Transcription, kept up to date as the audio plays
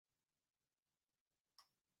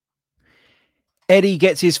Eddie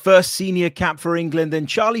gets his first senior cap for England, and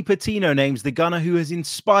Charlie Patino names the gunner who has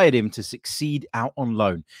inspired him to succeed out on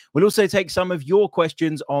loan. We'll also take some of your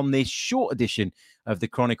questions on this short edition of the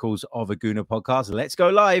Chronicles of a Gooner podcast. Let's go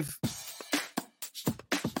live.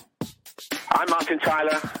 I'm Martin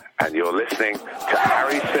Tyler, and you're listening to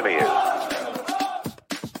Harry Symeou.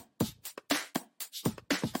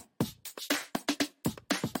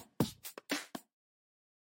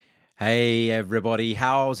 Hey, everybody.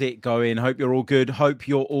 How's it going? Hope you're all good. Hope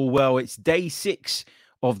you're all well. It's day 6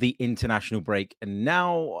 of the international break, and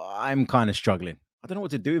now I'm kind of struggling. I don't know what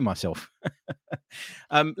to do with myself.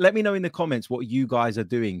 Let me know in the comments what you guys are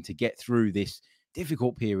doing to get through this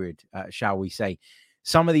difficult period, shall we say.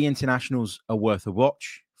 Some of the internationals are worth a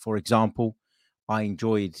watch. For example, I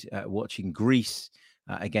enjoyed watching Greece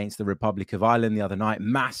against the Republic of Ireland the other night.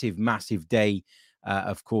 Massive day,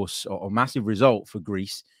 of course, or massive result for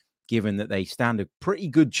Greece, given that they stand a pretty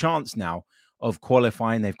good chance now of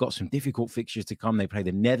qualifying. They've got some difficult fixtures to come. They play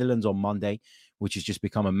the Netherlands on Monday, which has just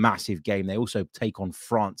become a massive game. They also take on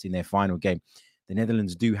France in their final game. The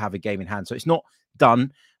Netherlands do have a game in hand, so it's not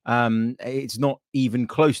done. It's not even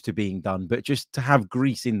close to being done, but just to have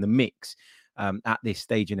Greece in the mix at this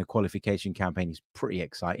stage in a qualification campaign is pretty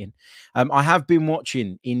exciting. I have been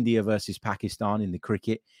watching India versus Pakistan in the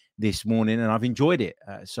cricket this morning, and I've enjoyed it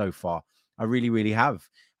so far. I really have.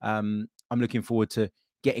 I'm looking forward to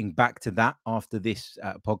getting back to that after this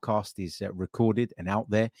podcast is recorded and out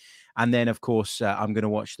there. And then, of course, I'm going to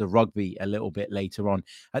watch the rugby a little bit later on.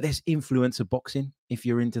 There's influencer boxing, if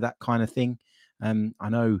you're into that kind of thing. I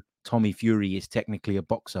know Tommy Fury is technically a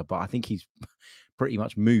boxer, but I think he's pretty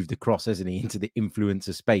much moved across, hasn't he, into the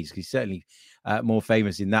influencer space. He's certainly more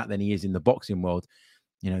famous in that than he is in the boxing world.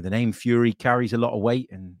 You know, the name Fury carries a lot of weight,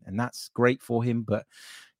 and that's great for him, but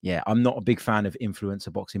yeah, I'm not a big fan of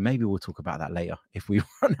influencer boxing. Maybe we'll talk about that later if we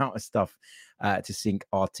run out of stuff to sink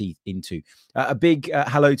our teeth into. A big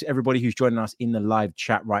hello to everybody who's joining us in the live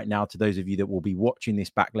chat right now, to those of you that will be watching this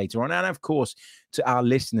back later on, and of course, to our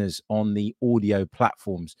listeners on the audio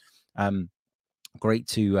platforms. Great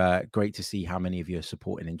to see how many of you are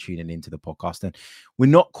supporting and tuning into the podcast. And we're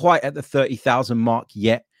not quite at the 30,000 mark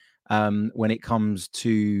yet when it comes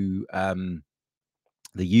to the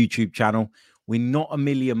YouTube channel. We're not a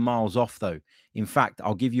million miles off, though. In fact,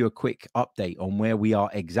 I'll give you a quick update on where we are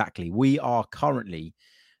exactly. We are currently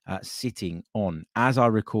sitting on, as I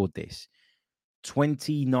record this,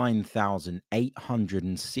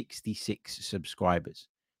 29,866 subscribers.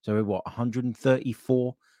 So we're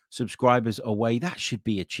 134 subscribers away. That should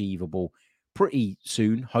be achievable pretty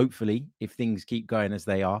soon, hopefully, if things keep going as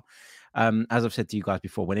they are. As I've said to you guys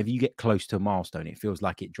before, whenever you get close to a milestone, it feels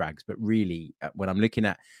like it drags. But really, when I'm looking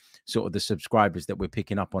at sort of the subscribers that we're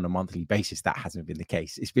picking up on a monthly basis, that hasn't been the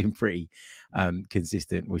case. It's been pretty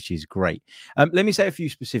consistent, which is great. Let me say a few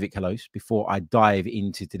specific hellos before I dive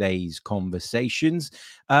into today's conversations.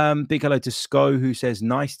 Big hello to Sko, who says,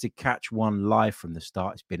 nice to catch one live from the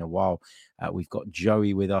start. It's been a while. We've got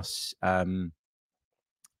Joey with us.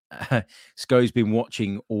 Sko's been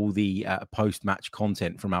watching all the post-match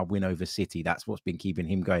content from our win over City. That's what's been keeping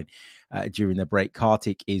him going during the break.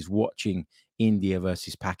 Kartik is watching India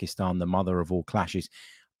versus Pakistan, the mother of all clashes.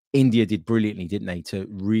 India did brilliantly, didn't they, to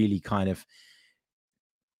really kind of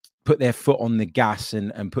put their foot on the gas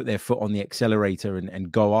and put their foot on the accelerator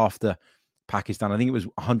and go after Pakistan. I think it was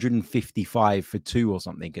 155 for 2 or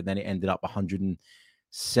something, and then it ended up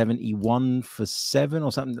 171 for 7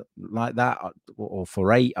 or something like that, or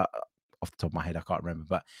for 8. Off the top of my head, I can't remember.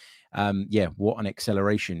 But yeah, what an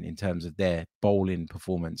acceleration in terms of their bowling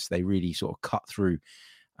performance. They really sort of cut through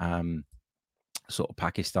sort of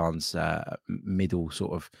Pakistan's middle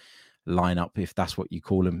sort of lineup, if that's what you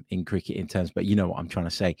call them in cricket in terms, but you know what I'm trying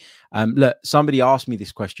to say. Look, somebody asked me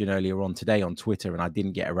this question earlier on today on Twitter, and I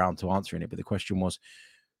didn't get around to answering it, but the question was,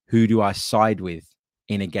 who do I side with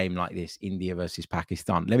in a game like this, India versus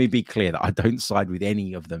Pakistan? Let me be clear that I don't side with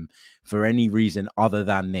any of them for any reason other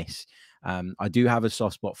than this. I do have a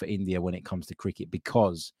soft spot for India when it comes to cricket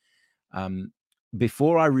because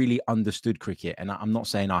before I really understood cricket, and I'm not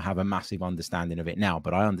saying I have a massive understanding of it now,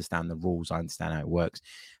 but I understand the rules, I understand how it works,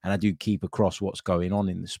 and I do keep across what's going on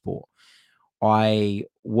in the sport. I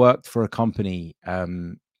worked for a company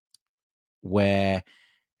where,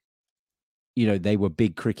 you know, they were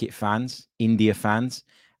big cricket fans, India fans,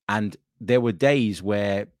 and there were days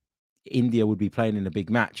where India would be playing in a big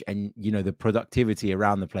match and, you know, the productivity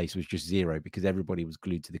around the place was just zero because everybody was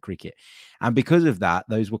glued to the cricket. And because of that,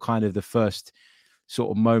 those were kind of the first sort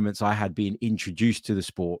of moments I had been introduced to the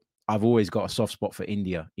sport. I've always got a soft spot for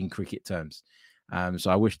India in cricket terms.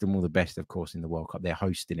 So I wish them all the best, of course, in the World Cup. They're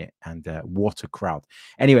hosting it, and what a crowd.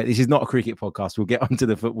 Anyway, this is not a cricket podcast. We'll get onto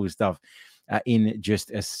the football stuff in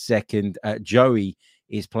just a second. Joey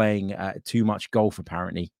is playing too much golf,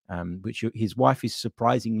 apparently, which his wife is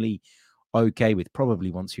surprisingly okay with.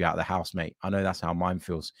 Probably wants you out of the house, mate. I know that's how mine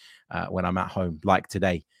feels when I'm at home, like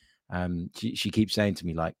today. She keeps saying to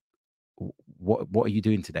me, like, what are you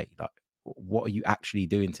doing today? Like, what are you actually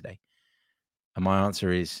doing today? And my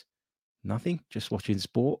answer is nothing, just watching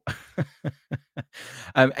sport.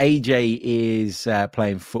 AJ is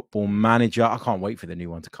playing Football Manager. I can't wait for the new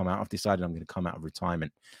one to come out. I've decided I'm going to come out of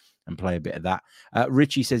retirement and play a bit of that.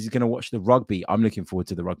 Richie says he's going to watch the rugby. I'm looking forward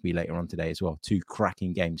to the rugby later on today as well. 2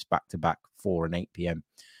 cracking games back to back, 4 and 8 p.m.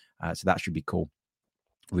 So that should be cool.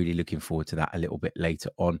 Really looking forward to that a little bit later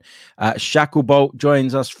on. Shacklebolt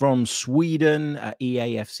joins us from Sweden,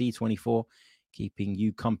 EAFC 24, keeping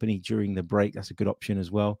you company during the break. That's a good option as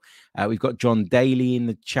well. We've got John Daly in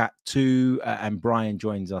the chat too, and Brian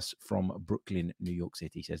joins us from Brooklyn, New York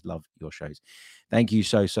City. He says, love your shows. Thank you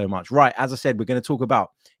so much. Right, as I said, we're going to talk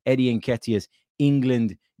about Eddie Nketiah's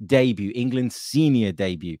England debut, England's senior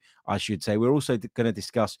debut, I should say. We're also going to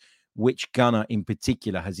discuss which gunner in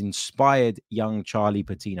particular has inspired young Charlie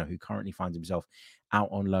Patino, who currently finds himself out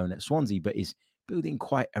on loan at Swansea, but is building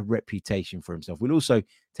quite a reputation for himself. We'll also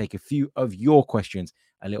take a few of your questions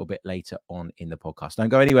a little bit later on in the podcast. Don't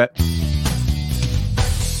go anywhere.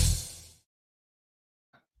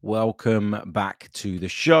 Welcome back to the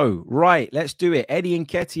show. Right, let's do it. Eddie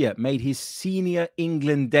Nketiah made his senior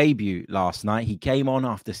England debut last night. He came on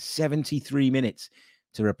after 73 minutes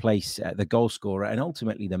to replace the goal scorer and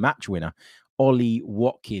ultimately the match winner, Ollie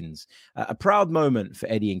Watkins. A proud moment for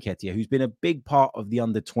Eddie Nketiah, who's been a big part of the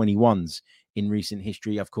under-21s in recent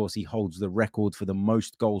history. Of course, he holds the record for the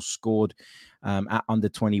most goals scored at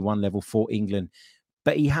under-21 level for England.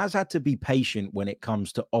 But he has had to be patient when it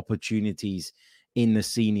comes to opportunities in the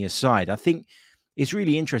senior side. I think it's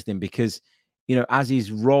really interesting because, you know, as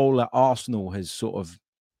his role at Arsenal has sort of,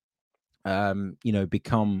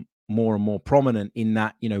 become more and more prominent in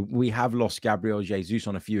that, you know, we have lost Gabriel Jesus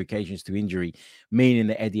on a few occasions to injury, meaning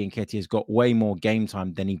that Eddie Nketiah has got way more game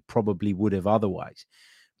time than he probably would have otherwise.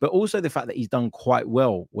 But also the fact that he's done quite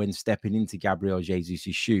well when stepping into Gabriel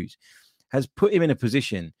Jesus' shoes has put him in a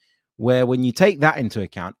position where, when you take that into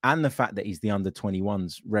account and the fact that he's the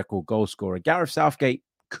under-21s record goal scorer, Gareth Southgate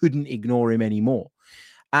couldn't ignore him anymore.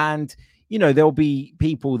 And, you know, there'll be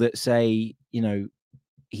people that say, you know,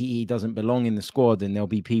 he doesn't belong in the squad, and there'll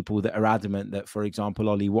be people that are adamant that, for example,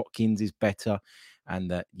 Ollie Watkins is better and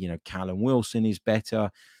that, you know, Callum Wilson is better.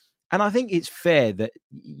 And I think it's fair that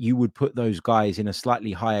you would put those guys in a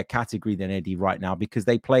slightly higher category than Eddie right now, because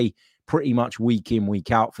they play pretty much week in,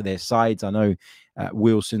 week out for their sides. I know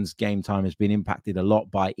Wilson's game time has been impacted a lot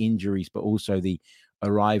by injuries, but also the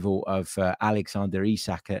arrival of Alexander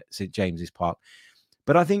Isak at St. James's Park.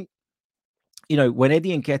 But I think, you know, when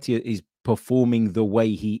Eddie Nketiah is performing the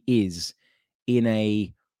way he is in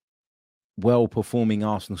a well-performing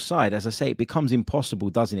Arsenal side, as I say, it becomes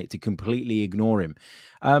impossible, doesn't it, to completely ignore him.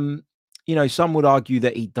 You know, some would argue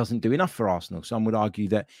that he doesn't do enough for Arsenal. Some would argue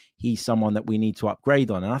that he's someone that we need to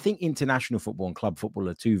upgrade on. And I think international football and club football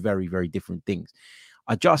are two very, very different things.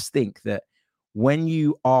 I just think that when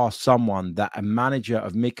you are someone that a manager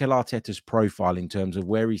of Mikel Arteta's profile, in terms of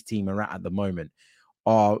where his team are at the moment,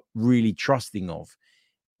 are really trusting of,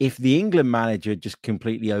 if the England manager just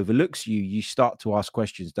completely overlooks you, you start to ask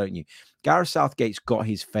questions, don't you? Gareth Southgate's got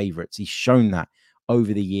his favourites. He's shown that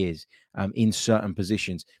over the years in certain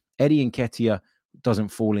positions. Eddie Nketiah doesn't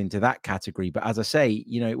fall into that category. But as I say,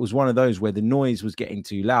 you know, it was one of those where the noise was getting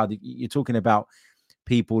too loud. You're talking about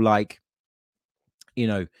people like, you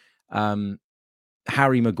know,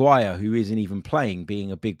 Harry Maguire, who isn't even playing,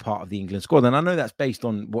 being a big part of the England squad. And I know that's based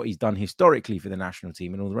on what he's done historically for the national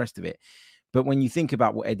team and all the rest of it. But when you think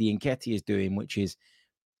about what Eddie Nketiah is doing, which is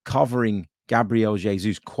covering Gabriel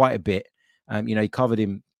Jesus quite a bit, you know, he covered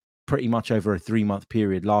him pretty much over a 3-month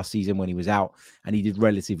period last season when he was out, and he did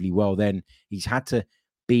relatively well then. He's had to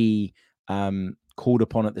be called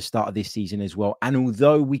upon at the start of this season as well. And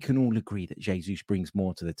although we can all agree that Jesus brings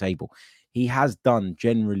more to the table, he has done,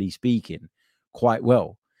 generally speaking, quite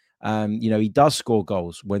well. You know, he does score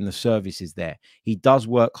goals when the service is there. He does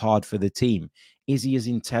work hard for the team. Is he as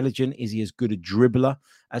intelligent? Is he as good a dribbler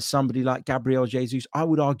as somebody like Gabriel Jesus? I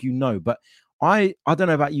would argue no. But I don't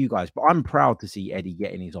know about you guys, but I'm proud to see Eddie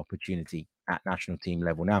getting his opportunity at national team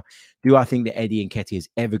level. Now, do I think that Eddie Nketiah is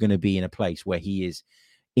ever going to be in a place where he is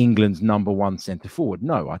England's number one centre forward?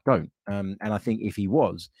 No, I don't. And I think if he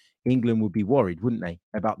was, England would be worried, wouldn't they,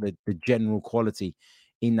 about the general quality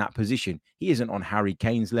in that position. He isn't on Harry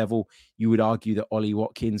Kane's level. You would argue that Ollie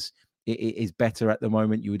Watkins is better at the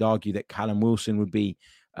moment. You would argue that Callum Wilson would be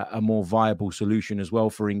a more viable solution as well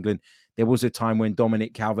for England. There was a time when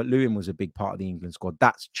Dominic Calvert-Lewin was a big part of the England squad.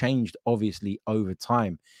 That's changed, obviously, over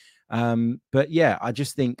time. But yeah, I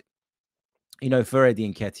just think, for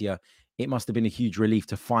Eddie Nketiah, it must have been a huge relief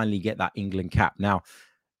to finally get that England cap. Now,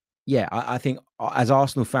 yeah, I think as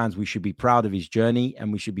Arsenal fans, we should be proud of his journey,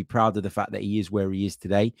 and we should be proud of the fact that he is where he is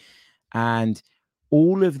today. And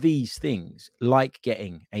all of these things, like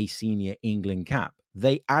getting a senior England cap,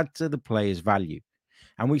 they add to the player's value.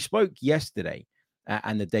 And we spoke yesterday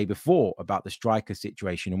and the day before about the striker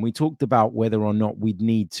situation, and we talked about whether or not we'd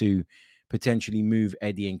need to potentially move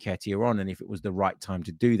Eddie Nketiah on, and if it was the right time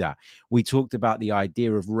to do that. We talked about the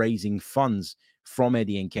idea of raising funds from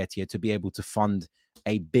Eddie Nketiah to be able to fund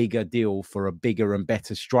a bigger deal for a bigger and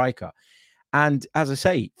better striker. And as I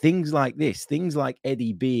say, things like this, things like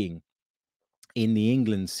Eddie being in the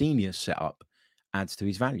England senior setup adds to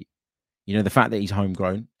his value. The fact that he's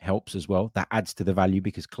homegrown helps as well. That adds to the value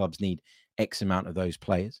because clubs need X amount of those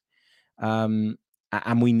players. And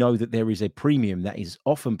we know that there is a premium that is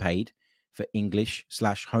often paid for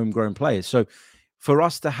English/homegrown players. So for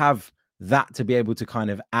us to have that to be able to kind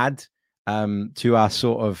of add to our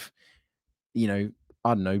sort of, I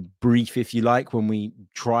don't know, brief, if you like, when we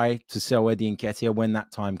try to sell Eddie Nketiah when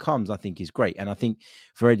that time comes, I think is great. And I think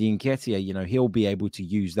for Eddie Nketiah, he'll be able to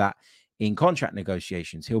use that in contract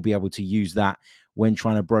negotiations. He'll be able to use that when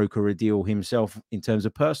trying to broker a deal himself in terms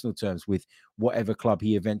of personal terms with whatever club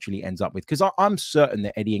he eventually ends up with. Because I'm certain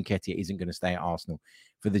that Eddie Nketiah isn't going to stay at Arsenal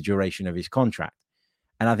for the duration of his contract.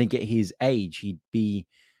 And I think at his age, he'd be,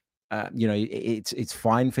 it's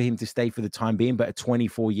fine for him to stay for the time being. But at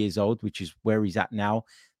 24 years old, which is where he's at now,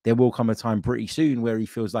 there will come a time pretty soon where he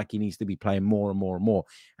feels like he needs to be playing more and more and more.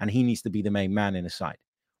 And he needs to be the main man in a side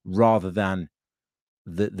rather than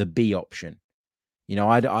the B option.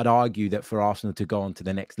 I'd argue that for Arsenal to go on to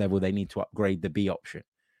the next level, they need to upgrade the B option,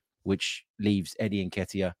 which leaves Eddie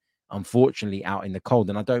Nketiah, unfortunately, out in the cold.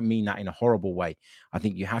 And I don't mean that in a horrible way. I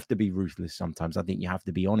think you have to be ruthless sometimes. I think you have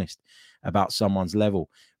to be honest about someone's level.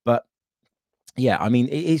 But yeah, I mean,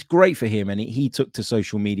 it's great for him. And he took to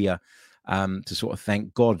social media to sort of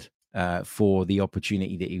thank God for the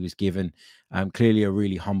opportunity that he was given. Clearly a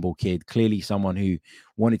really humble kid, clearly someone who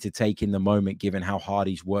wanted to take in the moment, given how hard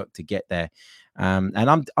he's worked to get there.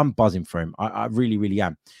 And I'm buzzing for him. I really, really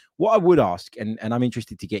am. What I would ask, and I'm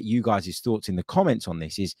interested to get you guys' thoughts in the comments on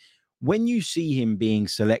this, is when you see him being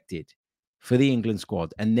selected for the England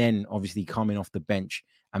squad and then obviously coming off the bench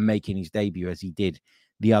and making his debut as he did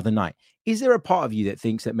the other night, is there a part of you that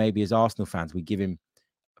thinks that maybe as Arsenal fans, we give him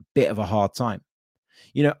a bit of a hard time?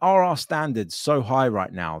 Are our standards so high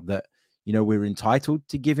right now that, we're entitled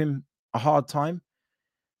to give him a hard time?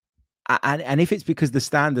 And if it's because the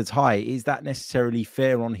standard's high, is that necessarily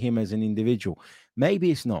fair on him as an individual? Maybe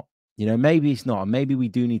it's not. Maybe it's not. And maybe we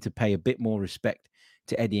do need to pay a bit more respect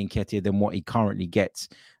to Eddie Nketiah than what he currently gets.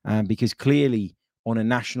 Because clearly, on a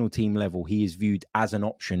national team level, he is viewed as an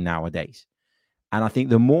option nowadays. And I think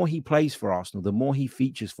the more he plays for Arsenal, the more he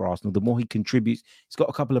features for Arsenal, the more he contributes. He's got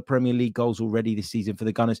a couple of Premier League goals already this season for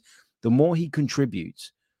the Gunners. The more he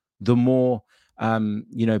contributes, the more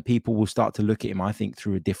people will start to look at him, I think,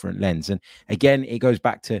 through a different lens. And again, it goes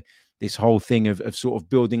back to this whole thing of sort of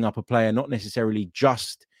building up a player, not necessarily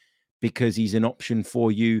just because he's an option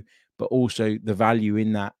for you, but also the value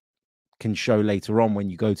in that can show later on when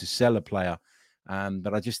you go to sell a player.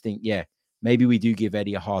 But I just think, maybe we do give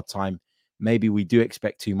Eddie a hard time. Maybe we do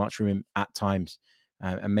expect too much from him at times.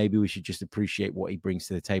 And maybe we should just appreciate what he brings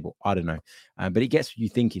to the table. I don't know. But it gets you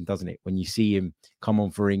thinking, doesn't it? When you see him come on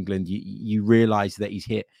for England, you realize that he's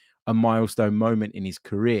hit a milestone moment in his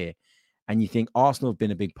career. And you think Arsenal have been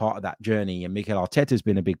a big part of that journey. And Mikel Arteta has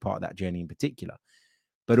been a big part of that journey in particular.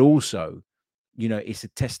 But also, it's a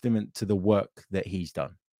testament to the work that he's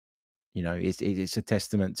done. It's a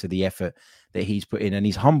testament to the effort that he's put in and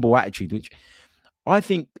his humble attitude, which I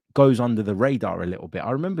think goes under the radar a little bit.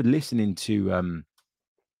 I remember listening to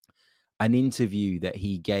an interview that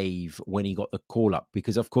he gave when he got the call up,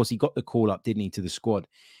 because of course he got the call up, didn't he, to the squad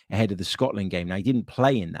ahead of the Scotland game. Now he didn't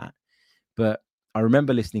play in that, but I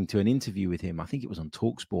remember listening to an interview with him. I think it was on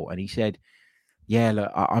TalkSport, and he said, yeah,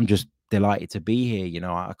 look, I'm just delighted to be here.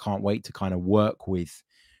 I can't wait to kind of work with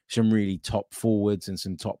some really top forwards and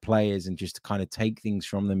some top players and just to kind of take things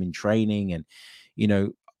from them in training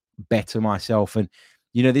and, better myself. And,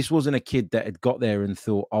 this wasn't a kid that had got there and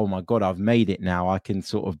thought, oh my God, I've made it now. I can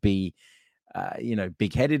sort of be,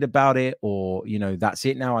 big-headed about it, or, that's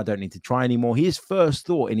it now. I don't need to try anymore. His first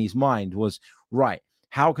thought in his mind was, right,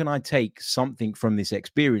 How can I take something from this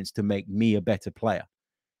experience to make me a better player?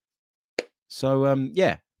 So,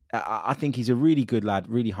 yeah, I think he's a really good lad,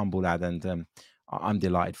 really humble lad, and I'm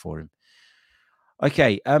delighted for him.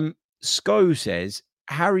 Okay, Sco says,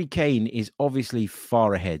 Harry Kane is obviously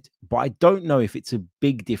far ahead, but I don't know if it's a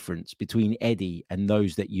big difference between Eddie and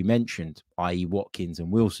those that you mentioned, i.e. Watkins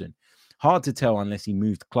and Wilson. Hard to tell unless he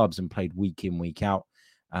moved clubs and played week in, week out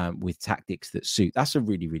with tactics that suit. That's a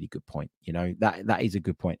really, really good point. You know, that is a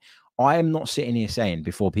good point. I am not sitting here saying,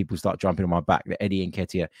 before people start jumping on my back, that Eddie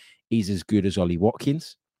Nketiah is as good as Ollie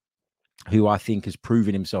Watkins, who I think has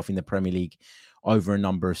proven himself in the Premier League over a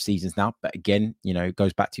number of seasons now. But again, you know, it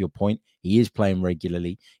goes back to your point. He is playing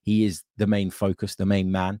regularly. He is the main focus, the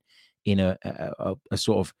main man in a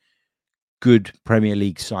sort of good Premier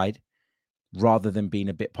League side, rather than being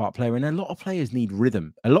a bit part player. And a lot of players need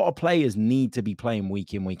rhythm. A lot of players need to be playing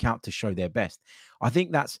week in, week out to show their best. I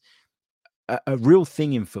think that's a real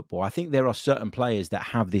thing in football. I think there are certain players that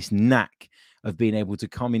have this knack of being able to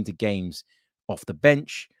come into games off the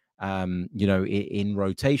bench, you know, in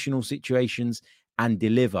rotational situations and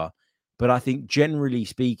deliver. But I think generally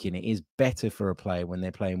speaking, it is better for a player when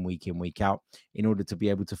they're playing week in, week out in order to be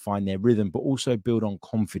able to find their rhythm, but also build on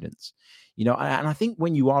confidence. You know, and I think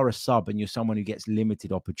when you are a sub and you're someone who gets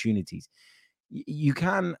limited opportunities, you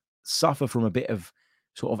can suffer from a bit of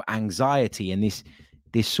sort of anxiety and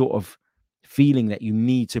this sort of feeling that you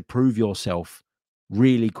need to prove yourself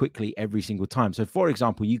really quickly every single time. So, for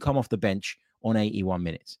example, you come off the bench on 81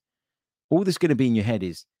 minutes. All that's going to be in your head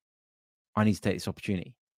is, I need to take this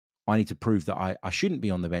opportunity. I need to prove that I shouldn't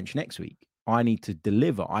be on the bench next week. I need to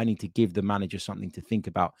deliver. I need to give the manager something to think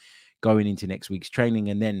about going into next week's training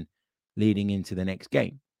and then leading into the next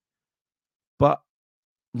game. But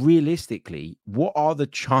realistically, what are the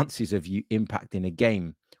chances of you impacting a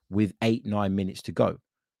game with 8-9 minutes to go?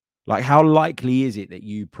 Like, how likely is it that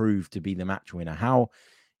you prove to be the match winner? How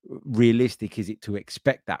realistic is it to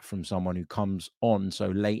expect that from someone who comes on so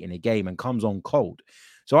late in a game and comes on cold?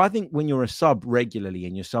 So I think when you're a sub regularly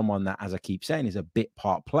and you're someone that, as I keep saying, is a bit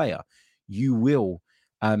part player, you will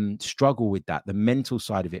struggle with that. The mental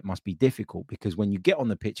side of it must be difficult, because when you get on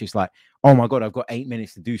the pitch, it's like, oh my God, I've got 8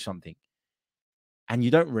 minutes to do something. And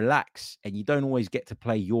you don't relax, and you don't always get to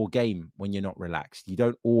play your game when you're not relaxed. You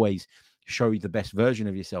don't always show the best version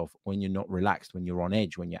of yourself when you're not relaxed, when you're on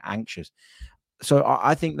edge, when you're anxious. So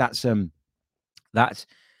I think that's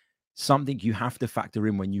something you have to factor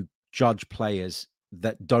in when you judge players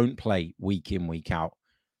that don't play week in, week out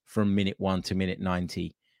from minute 1 to minute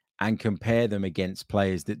 90, and compare them against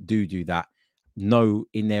players that do that, know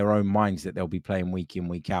in their own minds that they'll be playing week in,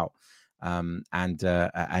 week out, and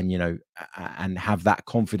you know, and have that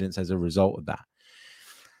confidence as a result of that.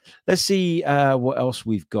 Let's see what else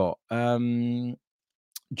we've got. Junior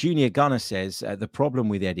Gunner says the problem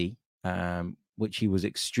with Eddie, which he was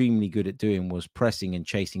extremely good at doing, was pressing and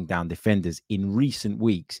chasing down defenders. In recent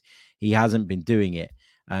weeks, he hasn't been doing it.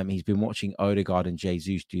 He's been watching Odegaard and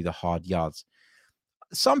Jesus do the hard yards.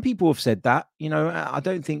 Some people have said that. You know, I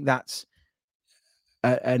don't think that's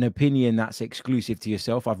an opinion that's exclusive to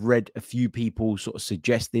yourself. I've read a few people sort of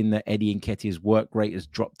suggesting that Eddie Nketiah's work rate has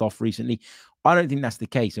dropped off recently. I don't think that's the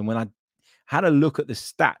case. And when I had a look at the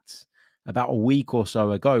stats about a week or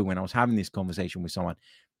so ago, when I was having this conversation with someone,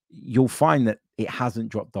 you'll find that it hasn't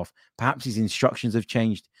dropped off. Perhaps his instructions have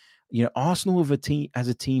changed. You know, Arsenal as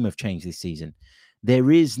a team have changed this season.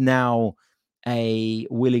 There is now a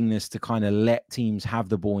willingness to kind of let teams have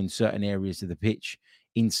the ball in certain areas of the pitch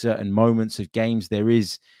in certain moments of games. There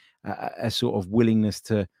is a sort of willingness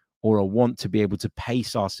to, or a want to be able to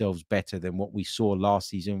pace ourselves better than what we saw last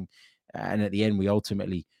season. And at the end, we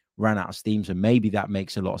ultimately ran out of steam. So maybe that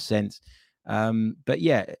makes a lot of sense. But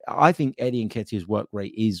yeah, I think Eddie Nketiah's work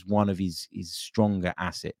rate is one of his stronger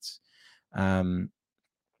assets.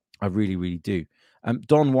 I really, really do.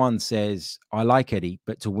 Don One says, I like Eddie,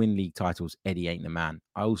 but to win league titles, Eddie ain't the man.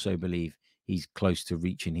 I also believe he's close to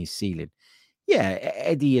reaching his ceiling. Yeah,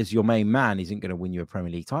 Eddie as your main man isn't going to win you a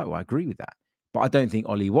Premier League title. I agree with that. But I don't think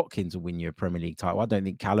Ollie Watkins will win you a Premier League title. I don't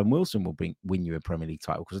think Callum Wilson will win you a Premier League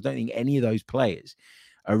title, because I don't think any of those players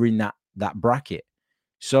are in that bracket.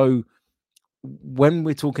 So when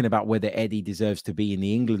we're talking about whether Eddie deserves to be in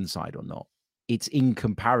the England side or not, it's in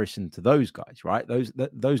comparison to those guys, right?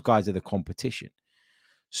 Those guys are the competition.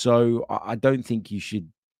 So I don't think you should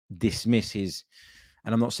dismiss his,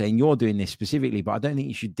 and I'm not saying you're doing this specifically, but I don't think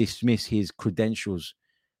you should dismiss his credentials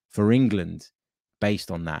for England based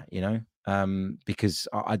on that, you know, because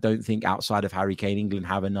I don't think outside of Harry Kane, England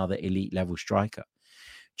have another elite level striker.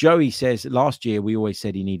 Joey says, last year we always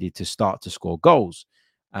said he needed to start to score goals.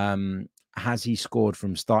 Has he scored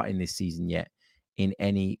from starting this season yet? in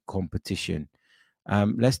any competition.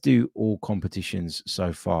 Let's do all competitions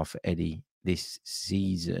so far for Eddie this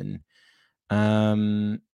season.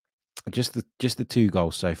 Just the 2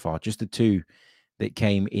 goals so far, just the 2 that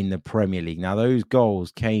came in the Premier League. Now, those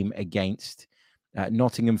goals came against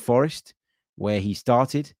Nottingham Forest, where he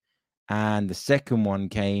started, and the second one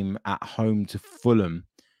came at home to Fulham.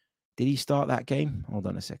 Did he start that game? Hold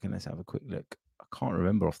on a second. Let's have a quick look. I can't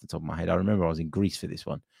remember off the top of my head. I remember I was in Greece for this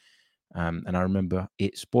one. And I remember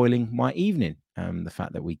it spoiling my evening, the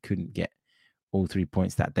fact that we couldn't get all 3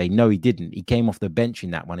 points that day. No, he didn't. He came off the bench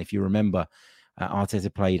in that one. If you remember,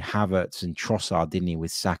 Arteta played Havertz and Trossard, didn't he,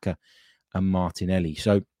 with Saka and Martinelli.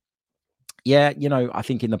 So, yeah, I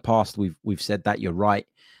think in the past we've said that. You're right.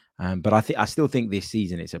 But I still think this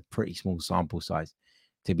season it's a pretty small sample size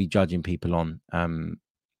to be judging people on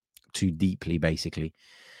too deeply, basically.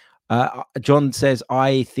 John says,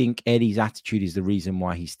 I think Eddie's attitude is the reason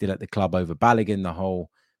why he's still at the club over Balogun. The whole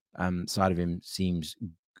side of him seems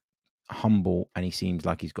humble, and he seems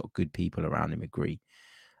like he's got good people around him. Agree.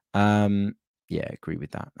 Yeah, agree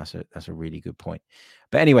with that. That's a really good point.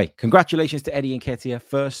 But anyway, congratulations to Eddie Nketiah,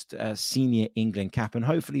 first senior England cap, and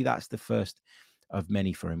hopefully that's the first of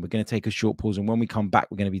many for him. We're going to take a short pause, and when we come back,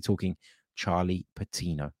 we're going to be talking Charlie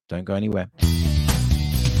Patino. Don't go anywhere.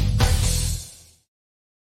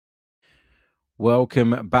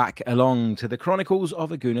 Welcome back along to the Chronicles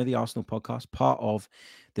of a Gooner, the Arsenal podcast, part of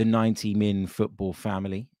the 90 Min football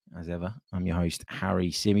family. As ever, I'm your host, Harry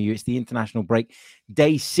Symeou. It's the international break,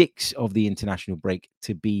 day 6 of the international break,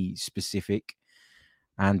 to be specific.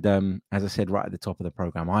 And as I said right at the top of the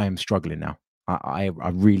program, I am struggling now. I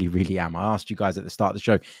really, really am. I asked you guys at the start of the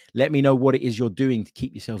show, let me know what it is you're doing to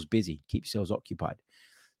keep yourselves busy, keep yourselves occupied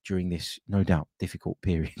during this, no doubt, difficult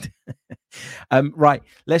period. Right,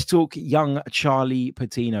 let's talk young Charlie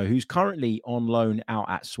Patino, who's currently on loan out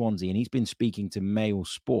at Swansea, and he's been speaking to Mail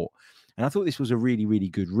Sport. And I thought this was a really, really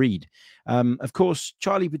good read. Of course,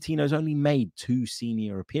 Charlie Patino's only made 2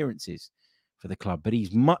 senior appearances for the club, but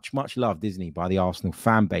he's much, much loved, isn't he, by the Arsenal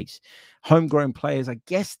fan base. Homegrown players, I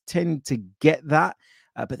guess, tend to get that,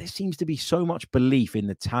 but there seems to be so much belief in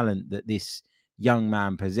the talent that this young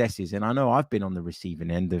man possesses. And I know I've been on the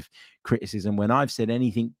receiving end of criticism when I've said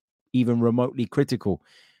anything even remotely critical,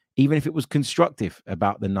 even if it was constructive,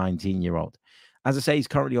 about the 19-year-old. As I say, he's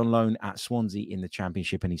currently on loan at Swansea in the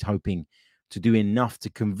Championship, and he's hoping to do enough to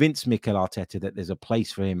convince Mikel Arteta that there's a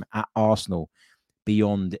place for him at Arsenal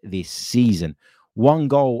beyond this season. 1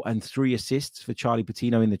 goal and 3 assists for Charlie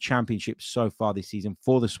Patino in the Championship so far this season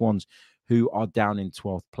for the Swans, who are down in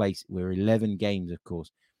 12th place. We're 11 games, of course,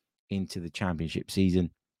 into the Championship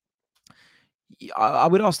season. I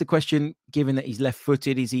would ask the question, given that he's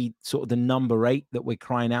left-footed, is he sort of the number 8 that we're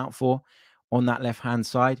crying out for on that left-hand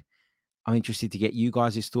side? I'm interested to get you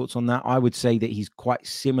guys' thoughts on that. I would say that he's quite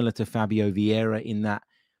similar to Fabio Vieira in that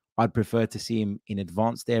I'd prefer to see him in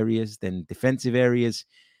advanced areas than defensive areas.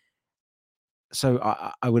 So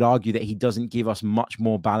I would argue that he doesn't give us much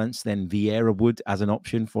more balance than Vieira would as an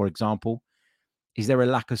option, for example. Is there a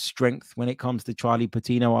lack of strength when it comes to Charlie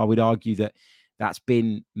Patino? I would argue that that's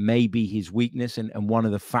been maybe his weakness and one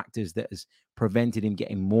of the factors that has prevented him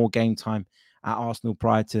getting more game time at Arsenal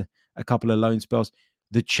prior to a couple of loan spells.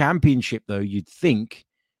 The Championship, though, you'd think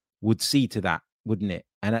would see to that, wouldn't it?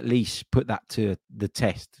 And at least put that to the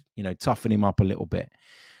test, toughen him up a little bit.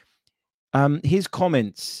 His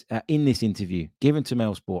comments in this interview given to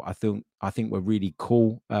Mail Sport, I think were really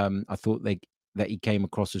cool. I thought that he came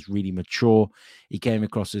across as really mature. He came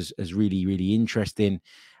across as really, really interesting.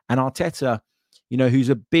 And Arteta, who's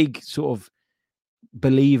a big sort of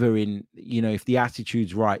believer in, if the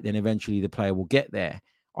attitude's right, then eventually the player will get there.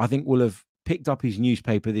 I think will have picked up his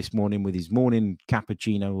newspaper this morning with his morning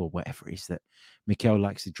cappuccino or whatever it is that Mikel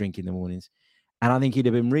likes to drink in the mornings. And I think he'd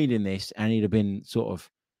have been reading this and he'd have been sort of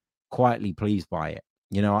quietly pleased by it.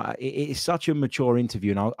 It's such a mature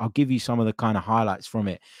interview, and I'll give you some of the kind of highlights from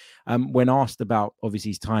it. When asked about, obviously,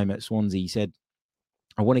 his time at Swansea, he said,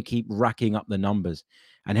 I want to keep racking up the numbers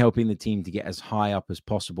and helping the team to get as high up as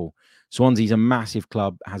possible. Swansea's a massive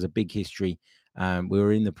club, has a big history. We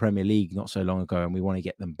were in the Premier League not so long ago, and we want to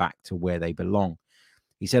get them back to where they belong.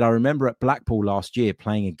 He said, I remember at Blackpool last year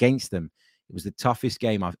playing against them. It was the toughest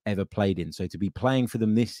game I've ever played in. So to be playing for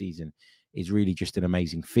them this season is really just an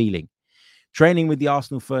amazing feeling. Training with the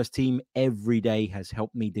Arsenal first team every day has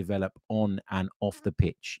helped me develop on and off the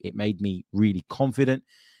pitch. It made me really confident.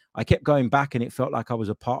 I kept going back and it felt like I was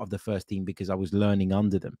a part of the first team because I was learning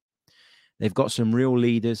under them. They've got some real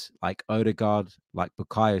leaders like Odegaard, like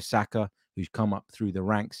Bukayo Saka, who's come up through the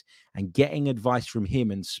ranks, and getting advice from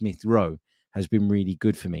him and Smith Rowe has been really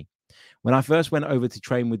good for me. When I first went over to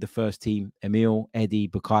train with the first team, Emil, Eddie,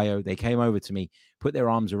 Bukayo, they came over to me, put their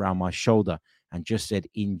arms around my shoulder and just said,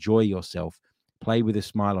 enjoy yourself, play with a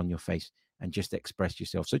smile on your face and just express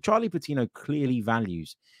yourself. So Charlie Patino clearly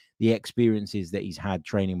values the experiences that he's had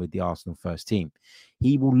training with the Arsenal first team.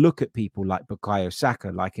 He will look at people like Bukayo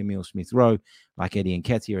Saka, like Emil Smith-Rowe, like Eddie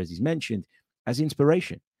Nketiah, as he's mentioned, as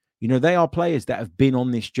inspiration. They are players that have been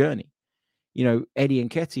on this journey. Eddie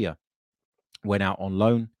Nketiah went out on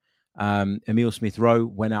loan. Emil Smith-Rowe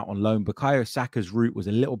went out on loan. Bukayo Saka's route was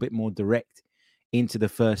a little bit more direct into the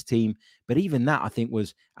first team. But even that, I think,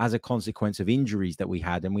 was as a consequence of injuries that we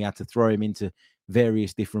had, and we had to throw him into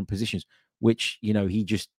various different positions, which, he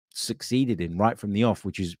just succeeded in right from the off,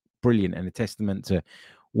 which is brilliant and a testament to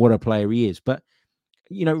what a player he is. But,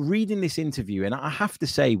 reading this interview, and I have to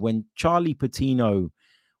say, when Charlie Patino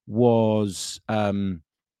was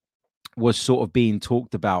sort of being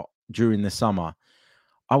talked about during the summer,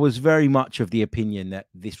 I was very much of the opinion that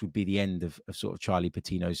this would be the end of sort of Charlie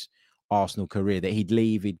Patino's Arsenal career, that he'd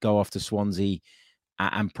leave, he'd go off to Swansea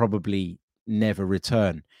and probably never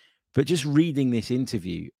return. But just reading this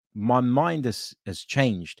interview, my mind has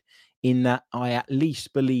changed in that I at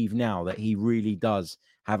least believe now that he really does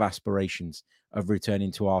have aspirations of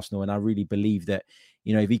returning to Arsenal. And I really believe that,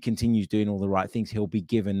 if he continues doing all the right things, he'll be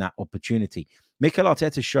given that opportunity. Mikel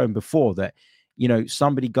Arteta's shown before that,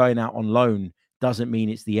 somebody going out on loan doesn't mean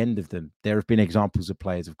it's the end of them. There have been examples of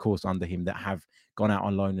players, of course, under him that have gone out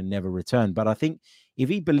on loan and never returned. But I think if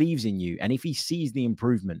he believes in you and if he sees the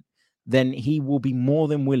improvement, then he will be more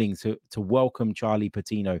than willing to welcome Charlie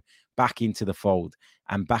Patino back into the fold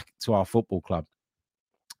and back to our football club,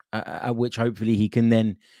 at which hopefully he can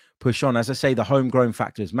then push on. As I say, the homegrown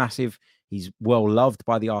factor is massive. He's well loved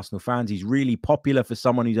by the Arsenal fans. He's really popular for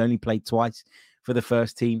someone who's only played twice for the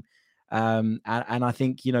first team. And I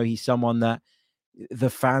think, he's someone that the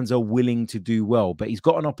fans are willing to do well, but he's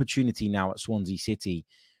got an opportunity now at Swansea City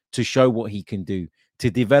to show what he can do,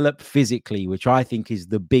 to develop physically, which I think is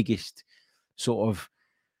the biggest sort of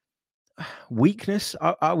weakness.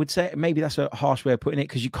 I would say, maybe that's a harsh way of putting it,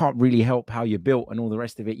 because you can't really help how you're built and all the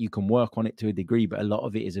rest of it. You can work on it to a degree, but a lot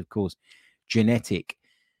of it is, of course, genetic.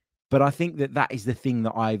 But I think that is the thing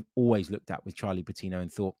that I've always looked at with Charlie Patino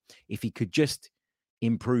and thought, if he could just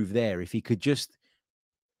improve there, if he could just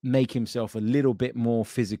make himself a little bit more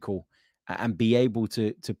physical and be able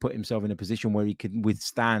to put himself in a position where he can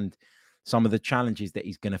withstand some of the challenges that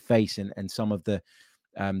he's going to face and some of the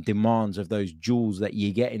demands of those duels that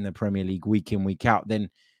you get in the Premier League week in, week out, then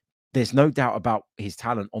there's no doubt about his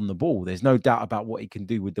talent on the ball. There's no doubt about what he can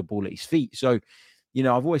do with the ball at his feet. So,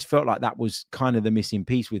 I've always felt like that was kind of the missing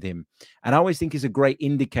piece with him. And I always think it's a great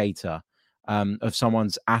indicator of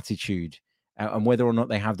someone's attitude and whether or not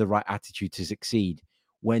they have the right attitude to succeed,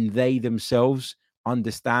 when they themselves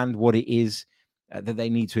understand what it is that they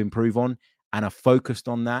need to improve on and are focused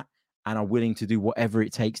on that and are willing to do whatever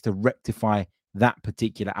it takes to rectify that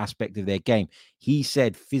particular aspect of their game. He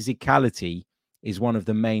said physicality is one of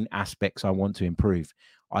the main aspects I want to improve.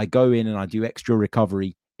 I go in and I do extra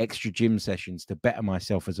recovery, extra gym sessions to better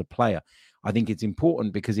myself as a player. I think it's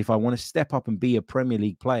important because if I want to step up and be a Premier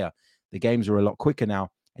League player, the games are a lot quicker now,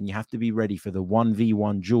 and you have to be ready for the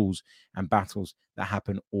 1v1 duels and battles that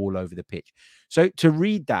happen all over the pitch. So to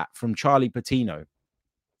read that from Charlie Patino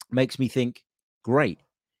makes me think, great.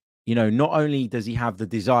 Not only does he have the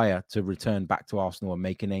desire to return back to Arsenal and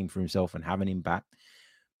make a name for himself and have an impact,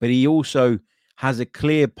 but he also has a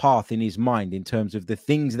clear path in his mind in terms of the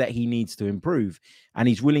things that he needs to improve. And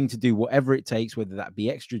he's willing to do whatever it takes, whether that be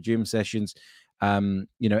extra gym sessions,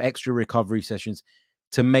 extra recovery sessions,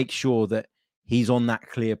 to make sure that he's on that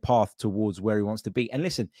clear path towards where he wants to be. And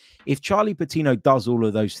listen, if Charlie Patino does all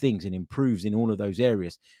of those things and improves in all of those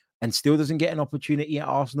areas and still doesn't get an opportunity at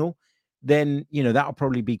Arsenal, then, that'll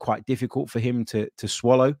probably be quite difficult for him to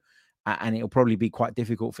swallow. And it'll probably be quite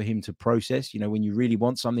difficult for him to process. When you really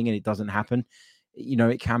want something and it doesn't happen,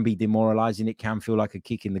 it can be demoralizing. It can feel like a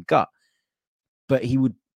kick in the gut. But he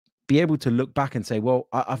would be able to look back and say, well,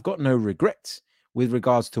 I've got no regrets with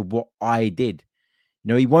regards to what I did.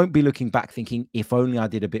 He won't be looking back thinking, if only I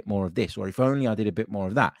did a bit more of this, or if only I did a bit more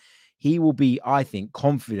of that. He will be, I think,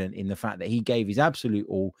 confident in the fact that he gave his absolute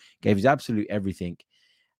all, gave his absolute everything.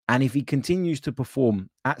 And if he continues to perform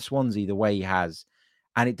at Swansea the way he has,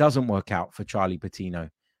 and it doesn't work out for Charlie Patino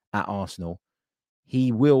at Arsenal,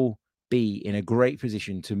 he will be in a great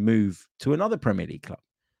position to move to another Premier League club.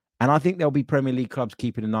 And I think there'll be Premier League clubs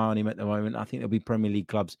keeping an eye on him at the moment. I think there'll be Premier League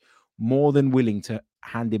clubs more than willing to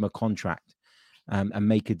hand him a contract and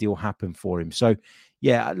make a deal happen for him. So,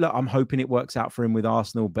 yeah, look, I'm hoping it works out for him with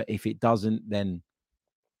Arsenal. But if it doesn't, then,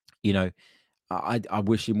 I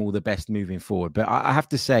wish him all the best moving forward. But I have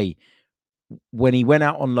to say, when he went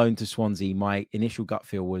out on loan to Swansea, my initial gut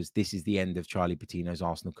feel was this is the end of Charlie Patino's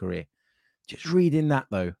Arsenal career. Just reading that,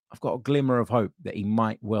 though, I've got a glimmer of hope that he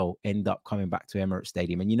might well end up coming back to Emirates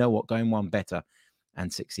Stadium. And you know what? Going one better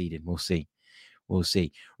and succeeding. We'll see. We'll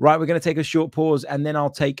see. Right, we're going to take a short pause, and then I'll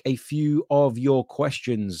take a few of your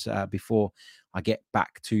questions before I get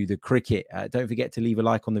back to the cricket. Don't forget to leave a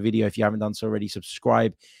like on the video if you haven't done so already.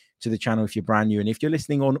 Subscribe to the channel if you're brand new. And if you're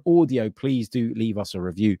listening on audio, please do leave us a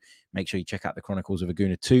review. Make sure you check out the Chronicles of a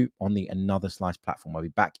Gooner 2 on the Another Slice platform. I'll be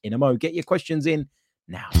back in a mo. Get your questions in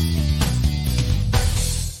now.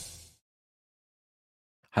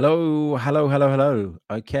 Hello.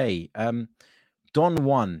 Okay. Don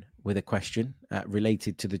 1 with a question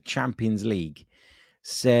related to the Champions League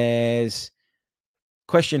says,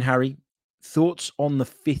 question, Harry, thoughts on the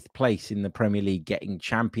 5th place in the Premier League getting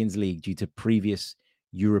Champions League due to previous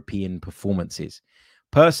European performances?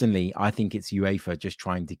 Personally, I think it's UEFA just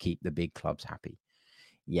trying to keep the big clubs happy.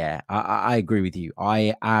 Yeah, I agree with you.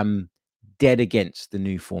 I am dead against the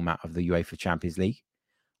new format of the UEFA Champions League.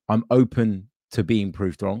 I'm open to being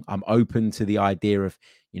proved wrong. I'm open to the idea of,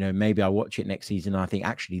 maybe I watch it next season and I think,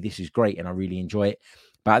 actually, this is great and I really enjoy it.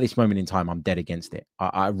 But at this moment in time, I'm dead against it.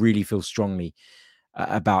 I really feel strongly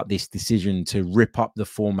about this decision to rip up the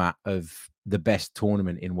format of the best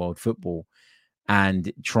tournament in world football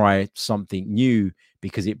and try something new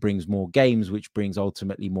because it brings more games, which brings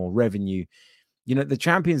ultimately more revenue. The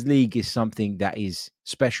Champions League is something that is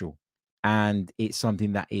special and it's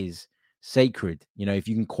something that is sacred. If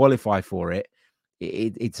you can qualify for it,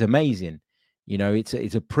 it's amazing.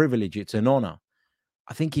 It's a privilege. It's an honor.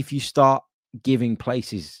 I think if you start giving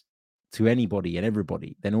places to anybody and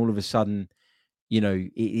everybody, then all of a sudden,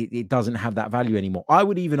 it doesn't have that value anymore. I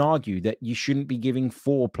would even argue that you shouldn't be giving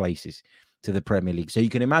 4 places to the Premier League. So you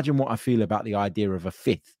can imagine what I feel about the idea of a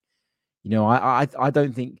 5th. I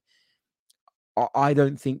don't think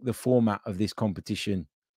the format of this competition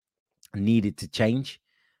needed to change.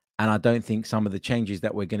 And I don't think some of the changes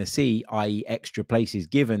that we're going to see, i.e. extra places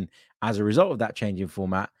given as a result of that change in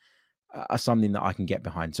format, are something that I can get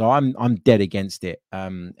behind. So I'm dead against it.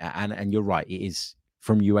 And you're right. It is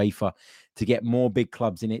from UEFA to get more big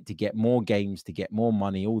clubs in it, to get more games, to get more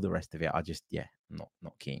money, all the rest of it. I just, not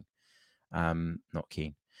keen. Not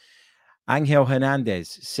keen. Angel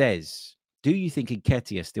Hernandez says, do you think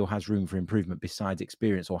Nketiah still has room for improvement besides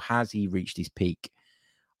experience, or has he reached his peak?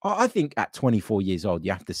 I think at 24 years old,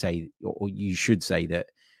 you have to say, or you should say that,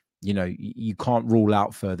 you can't rule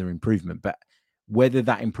out further improvement. But whether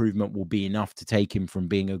that improvement will be enough to take him from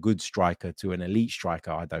being a good striker to an elite striker,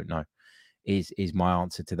 I don't know, is my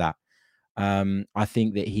answer to that. I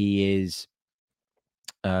think that he is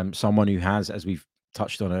someone who has, as we've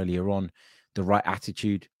touched on earlier on, the right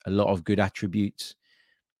attitude, a lot of good attributes.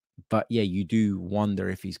 But yeah, you do wonder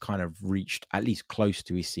if he's kind of reached at least close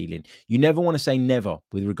to his ceiling. You never want to say never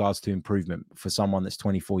with regards to improvement for someone that's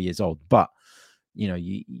 24 years old. But,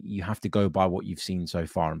 you have to go by what you've seen so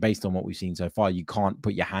far. And based on what we've seen so far, you can't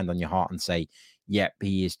put your hand on your heart and say, yep,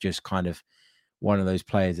 he is just kind of one of those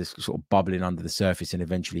players that's sort of bubbling under the surface and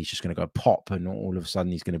eventually he's just going to go pop and all of a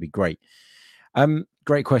sudden he's going to be great.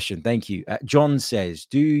 Great question. Thank you. John says,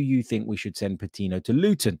 do you think we should send Patino to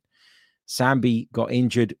Luton? Sambi got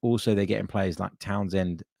injured. Also, they're getting players like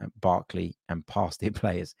Townsend, Barkley, and past it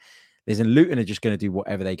players. Luton are just going to do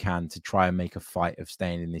whatever they can to try and make a fight of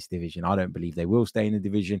staying in this division. I don't believe they will stay in the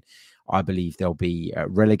division. I believe they'll be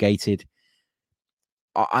relegated.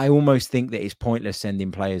 I almost think that it's pointless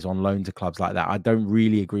sending players on loan to clubs like that. I don't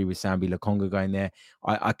really agree with Sambi Lokonga going there.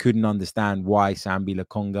 I couldn't understand why Sambi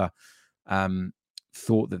Lokonga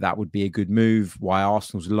thought that would be a good move, why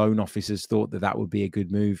Arsenal's loan officers thought that would be a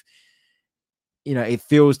good move. It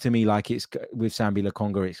feels to me like it's with Sambi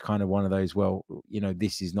Lokonga, it's kind of one of those, well,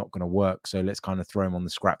 this is not going to work. So let's kind of throw him on the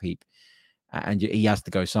scrap heap and he has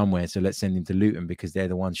to go somewhere. So let's send him to Luton because they're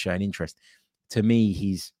the ones showing interest. To me,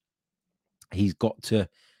 he's got to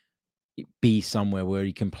be somewhere where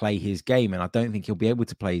he can play his game. And I don't think he'll be able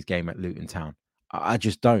to play his game at Luton Town. I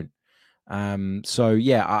just don't. So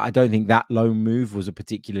yeah, I don't think that loan move was a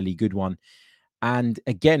particularly good one. And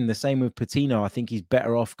again, the same with Patino. I think he's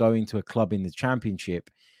better off going to a club in the Championship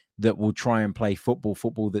that will try and play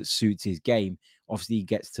football that suits his game. Obviously, he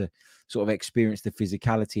gets to sort of experience the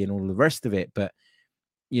physicality and all the rest of it. But,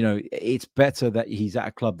 it's better that he's at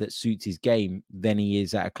a club that suits his game than he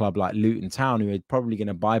is at a club like Luton Town, who are probably going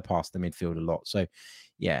to bypass the midfield a lot. So,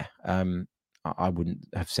 yeah, I wouldn't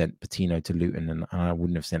have sent Patino to Luton and I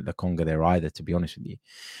wouldn't have sent Lokonga there either, to be honest with you.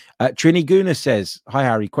 Trini Guna says, hi,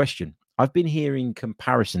 Harry, question. I've been hearing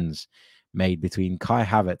comparisons made between Kai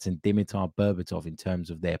Havertz and Dimitar Berbatov in terms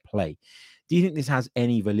of their play. Do you think this has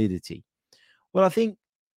any validity? Well, I think,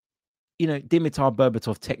 Dimitar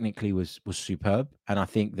Berbatov technically was superb. And I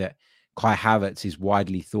think that Kai Havertz is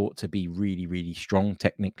widely thought to be really, really strong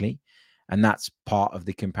technically. And that's part of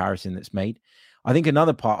the comparison that's made. I think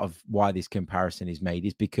another part of why this comparison is made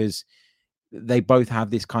is because they both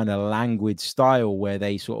have this kind of languid style where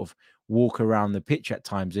they sort of walk around the pitch at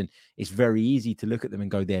times. And it's very easy to look at them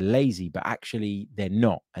and go, they're lazy, but actually they're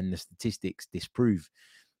not. And the statistics disprove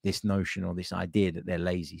this notion or this idea that they're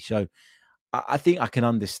lazy. So I think I can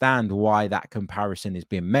understand why that comparison is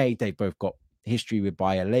being made. They've both got history with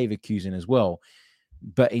Bayer Leverkusen as well.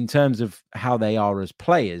 But in terms of how they are as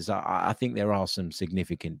players, I think there are some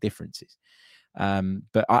significant differences.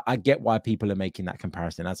 But I get why people are making that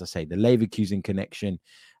comparison. As I say, the Leverkusen connection,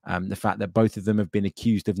 the fact that both of them have been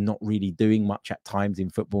accused of not really doing much at times in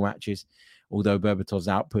football matches, although Berbatov's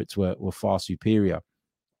outputs were far superior.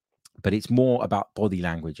 But it's more about body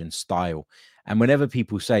language and style. And whenever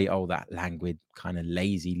people say, oh, that languid, kind of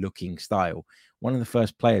lazy looking style, one of the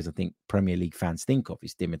first players I think Premier League fans think of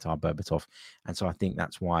is Dimitar Berbatov. And so I think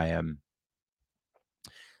that's why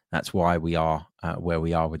we are where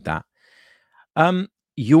we are with that.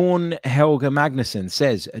 Jorn Helga Magnussen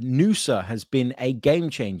says Nusa has been a game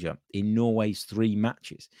changer in Norway's 3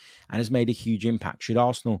 matches and has made a huge impact. Should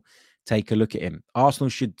Arsenal take a look at him? Arsenal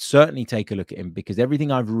should certainly take a look at him, because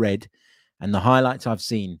everything I've read and the highlights I've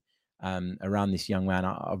seen around this young man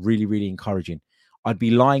are really, really encouraging. I'd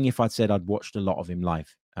be lying if I'd said I'd watched a lot of him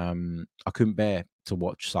live. I couldn't bear to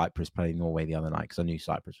watch Cyprus play Norway the other night because I knew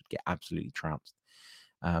Cyprus would get absolutely trounced,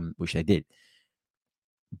 which they did.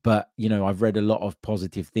 But, I've read a lot of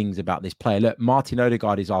positive things about this player. Look, Martin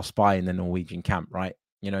Odegaard is our spy in the Norwegian camp, right?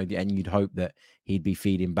 And you'd hope that he'd be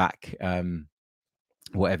feeding back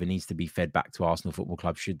whatever needs to be fed back to Arsenal Football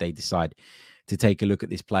Club should they decide to take a look at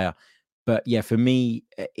this player. But yeah, for me,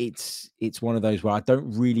 it's one of those where I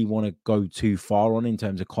don't really want to go too far on in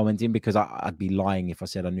terms of commenting, because I'd be lying if I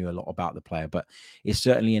said I knew a lot about the player. But it's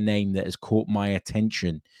certainly a name that has caught my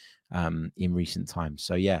attention in recent times.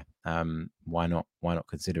 So yeah, why not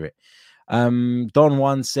consider it? Don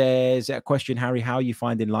One says, a question, Harry, how are you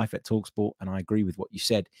finding life at TalkSport? And I agree with what you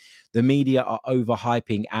said. The media are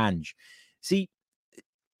overhyping Ange. See,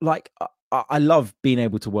 like, I love being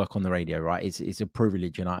able to work on the radio, right? It's a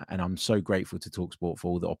privilege, and I'm so grateful to TalkSport for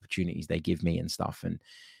all the opportunities they give me and stuff. And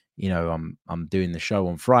I'm doing the show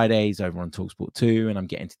on Fridays over on TalkSport 2, and I'm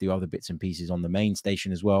getting to do other bits and pieces on the main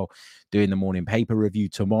station as well. Doing the morning paper review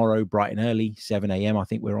tomorrow, bright and early, 7 a.m. I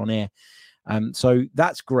think we're on air. So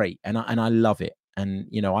that's great, and I love it. And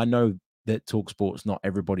I know that TalkSport's not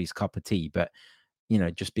everybody's cup of tea, but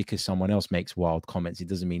just because someone else makes wild comments, it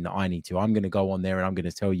doesn't mean that I need to. I'm going to go on there and I'm going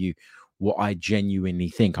to tell you what I genuinely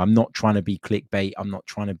think. I'm not trying to be clickbait. I'm not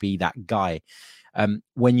trying to be that guy.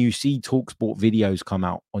 When you see TalkSport videos come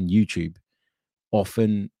out on YouTube,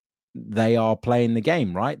 often they are playing the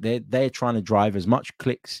game, right? They're trying to drive as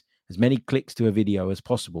many clicks to a video as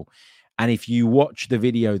possible. And if you watch the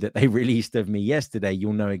video that they released of me yesterday,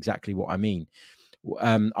 you'll know exactly what I mean.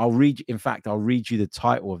 I'll read you the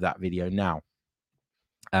title of that video now,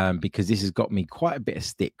 because this has got me quite a bit of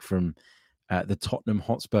stick from the Tottenham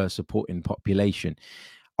Hotspur supporting population.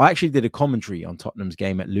 I actually did a commentary on Tottenham's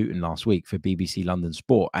game at Luton last week for BBC London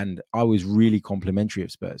Sport, and I was really complimentary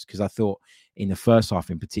of Spurs because I thought in the first half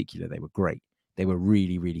in particular, they were great. They were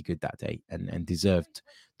really, really good that day and deserved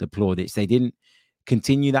the plaudits. They didn't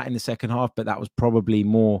continue that in the second half, but that was probably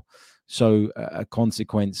more so a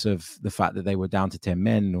consequence of the fact that they were down to 10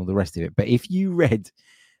 men and all the rest of it. But if you read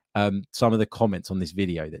some of the comments on this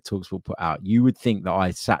video that TalkSport put out, you would think that I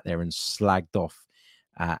sat there and slagged off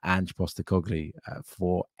Ange Postecoglou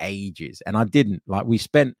for ages, and I didn't. Like, we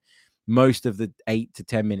spent most of the 8 to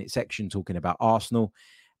 10 minute section talking about Arsenal,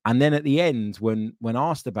 and then at the end, when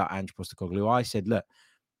asked about Ange Postecoglou, I said, look,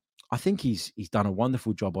 I think he's done a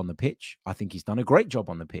wonderful job on the pitch. I think he's done a great job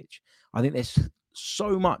on the pitch. I think there's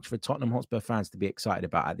so much for Tottenham Hotspur fans to be excited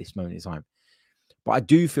about at this moment in time. But I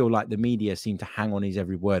do feel like the media seem to hang on his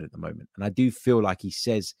every word at the moment. And I do feel like he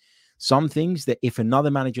says some things that if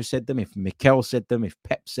another manager said them, if Mikel said them, if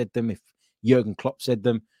Pep said them, if Jurgen Klopp said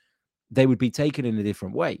them, they would be taken in a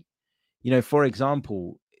different way. For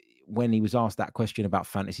example, when he was asked that question about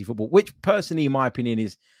fantasy football, which personally, in my opinion,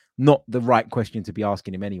 is not the right question to be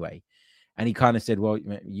asking him anyway. And he kind of said, well,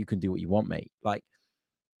 you can do what you want, mate. Like,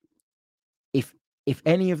 if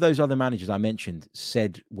any of those other managers I mentioned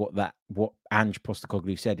said what Ange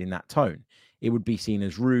Postecoglou said in that tone, it would be seen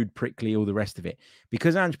as rude, prickly, all the rest of it.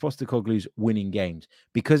 Because Ange Postecoglou's winning games,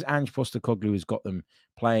 because Ange Postecoglou has got them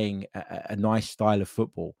playing a nice style of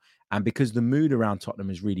football, And because the mood around Tottenham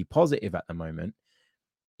is really positive at the moment,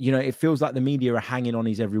 you know, it feels like the media are hanging on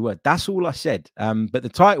his every word. That's all I said. But the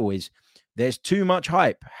title is, there's too much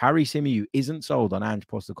hype. Harry Symeou isn't sold on Ange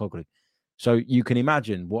Postecoglou. So you can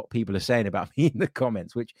imagine what people are saying about me in the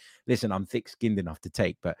comments, which, listen, I'm thick-skinned enough to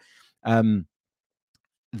take. But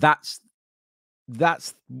that's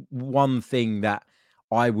one thing that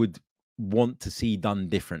I would want to see done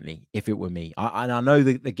differently if it were me. And I know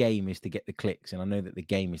that the game is to get the clicks, and I know that the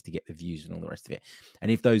game is to get the views and all the rest of it. And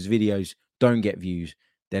if those videos don't get views,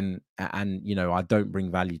 then, and you know, I don't bring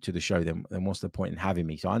value to the show, then what's the point in having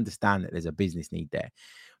me? So I understand that there's a business need there,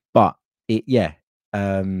 but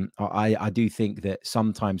I do think that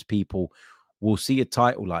sometimes people will see a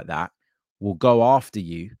title like that, will go after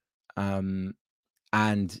you,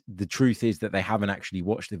 and the truth is that they haven't actually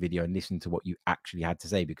watched the video and listened to what you actually had to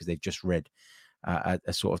say, because they've just read a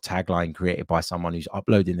sort of tagline created by someone who's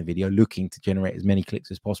uploading the video looking to generate as many clicks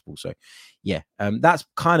as possible. So that's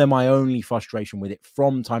kind of my only frustration with it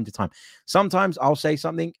from time to time. Sometimes I'll say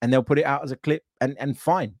something and they'll put it out as a clip, and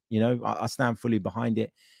fine, you know, I stand fully behind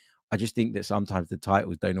it. I just think that sometimes the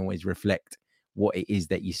titles don't always reflect what it is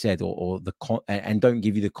that you said, or and don't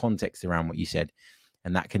give you the context around what you said,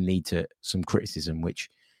 and that can lead to some criticism, which,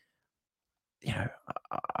 you know,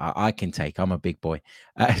 I can take. I'm a big boy.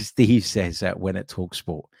 Steve says, when at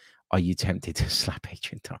TalkSport, are you tempted to slap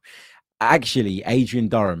Adrian Durham? Actually, Adrian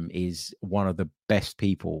Durham is one of the best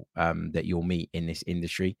people that you'll meet in this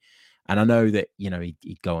industry. And I know that, you know,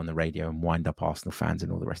 he'd go on the radio and wind up Arsenal fans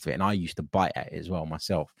and all the rest of it. And I used to bite at it as well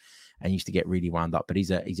myself, and used to get really wound up. But he's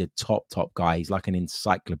a top guy. He's like an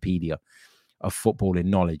encyclopedia of footballing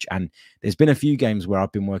knowledge. And there's been a few games where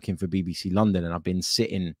I've been working for BBC London, and I've been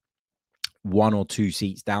sitting 1 or 2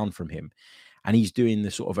 seats down from him, and he's doing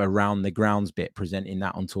the sort of around the grounds bit, presenting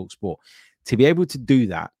that on TalkSport. To be able to do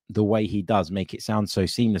that the way he does, make it sound so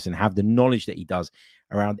seamless, and have the knowledge that he does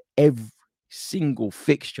around every single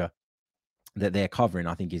fixture that they're covering,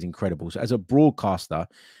 I think is incredible. So as a broadcaster,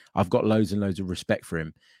 I've got loads and loads of respect for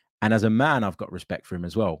him. And as a man, I've got respect for him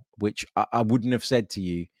as well, which I wouldn't have said to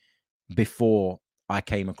you before I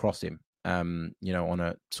came across him, you know, on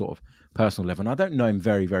a sort of personal level. And I don't know him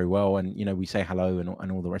very, very well. And, you know, we say hello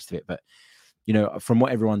and all the rest of it. But, you know, from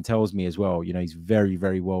what everyone tells me as well, you know, he's very,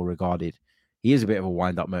 very well regarded. He is a bit of a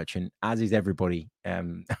wind-up merchant, as is everybody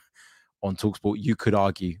on TalkSport, you could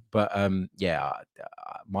argue. But,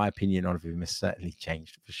 my opinion on him has certainly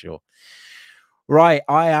changed for sure. Right,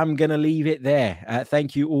 I am going to leave it there.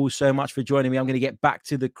 Thank you all so much for joining me. I'm going to get back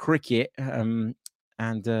to the cricket.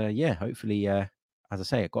 Hopefully, as I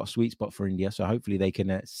say, I've got a sweet spot for India. So hopefully they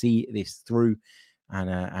can see this through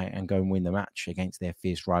and go and win the match against their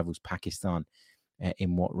fierce rivals, Pakistan,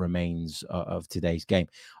 in what remains of today's game.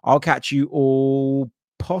 I'll catch you all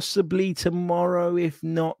possibly tomorrow. If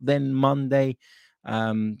not, then Monday.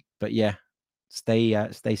 But yeah,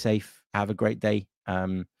 stay safe. Have a great day.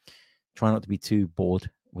 Try not to be too bored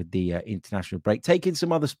with the international break. Taking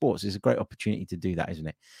some other sports is a great opportunity to do that, isn't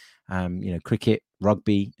it? You know, cricket,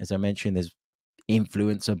 rugby, as I mentioned, there's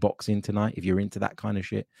influencer boxing tonight, if you're into that kind of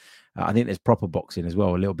shit. I think there's proper boxing as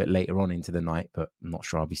well a little bit later on into the night, but I'm not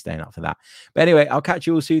sure I'll be staying up for that. But anyway, I'll catch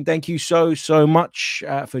you all soon. Thank you so much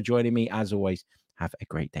for joining me. As always, have a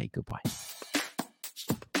great day. Goodbye.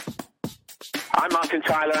 I'm Martin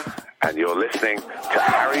Tyler, and you're listening to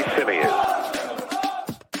Harry Symeou.